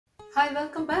Hi,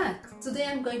 welcome back. Today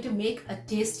I'm going to make a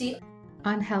tasty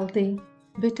unhealthy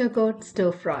bitter gourd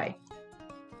stir fry.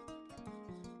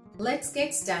 Let's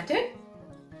get started.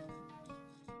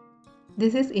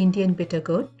 This is Indian bitter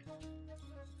gourd.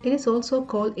 It is also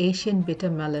called Asian bitter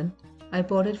melon. I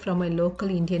bought it from a local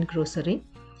Indian grocery.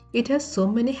 It has so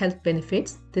many health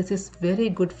benefits. This is very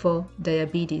good for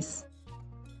diabetes.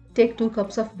 Take 2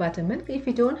 cups of buttermilk. If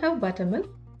you don't have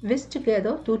buttermilk, whisk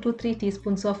together 2 to 3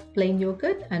 teaspoons of plain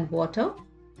yogurt and water.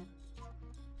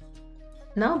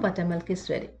 Now buttermilk is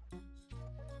ready.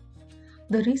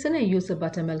 The reason I use the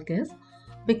buttermilk is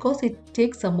because it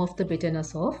takes some of the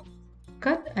bitterness off.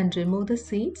 Cut and remove the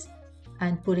seeds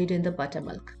and put it in the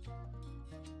buttermilk.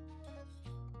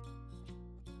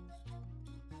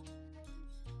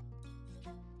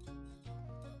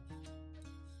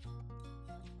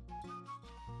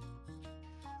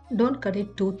 Don't cut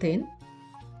it too thin.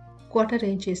 1/4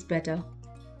 inch is better.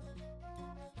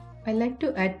 I like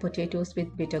to add potatoes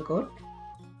with bitter gourd.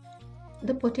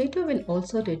 The potato will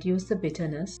also reduce the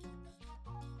bitterness.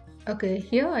 Okay,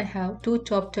 here I have 2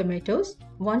 chopped tomatoes,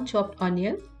 1 chopped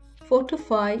onion, 4 to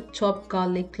 5 chopped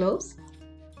garlic cloves,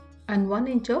 and 1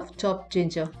 inch of chopped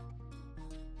ginger.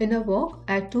 In a wok,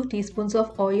 add 2 teaspoons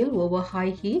of oil over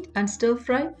high heat and stir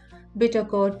fry bitter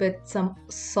gourd with some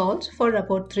salt for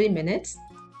about 3 minutes.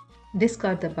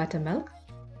 Discard the buttermilk.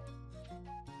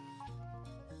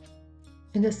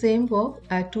 In the same wok,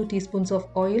 add 2 teaspoons of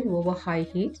oil over high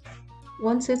heat.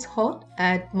 Once it's hot,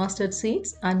 add mustard seeds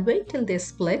and wait till they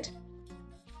split.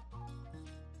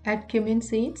 Add cumin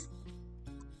seeds,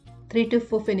 3 to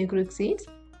 4 fenugreek seeds,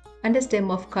 and a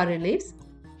stem of curry leaves,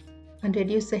 and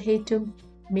reduce the heat to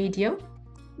medium.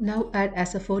 Now add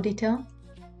asafoetida,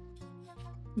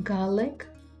 garlic,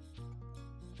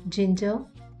 ginger,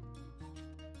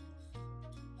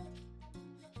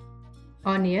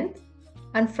 onion,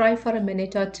 and fry for a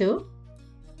minute or two.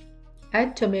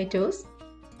 Add tomatoes,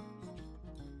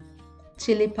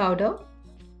 chili powder,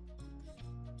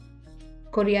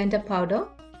 coriander powder.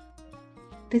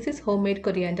 This is homemade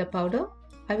coriander powder.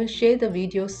 I will share the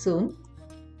video soon.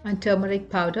 And turmeric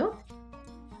powder.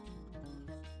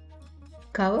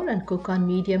 Cover and cook on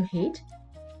medium heat.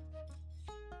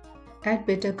 Add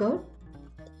bitter gourd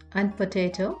and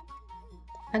potato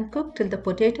and cook till the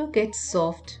potato gets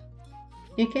soft.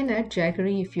 You can add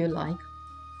jaggery if you like.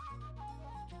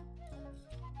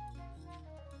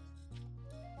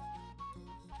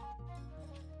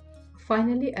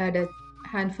 Finally, add a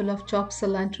handful of chopped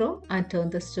cilantro and turn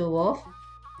the stove off.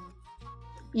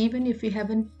 Even if you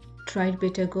haven't tried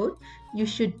bitter gourd, you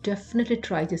should definitely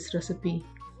try this recipe.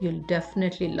 You'll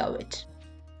definitely love it.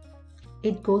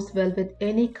 It goes well with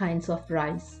any kinds of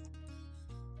rice.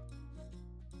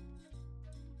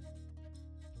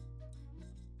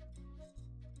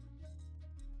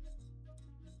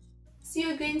 See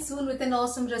you again soon with an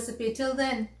awesome recipe. Till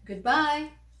then, goodbye.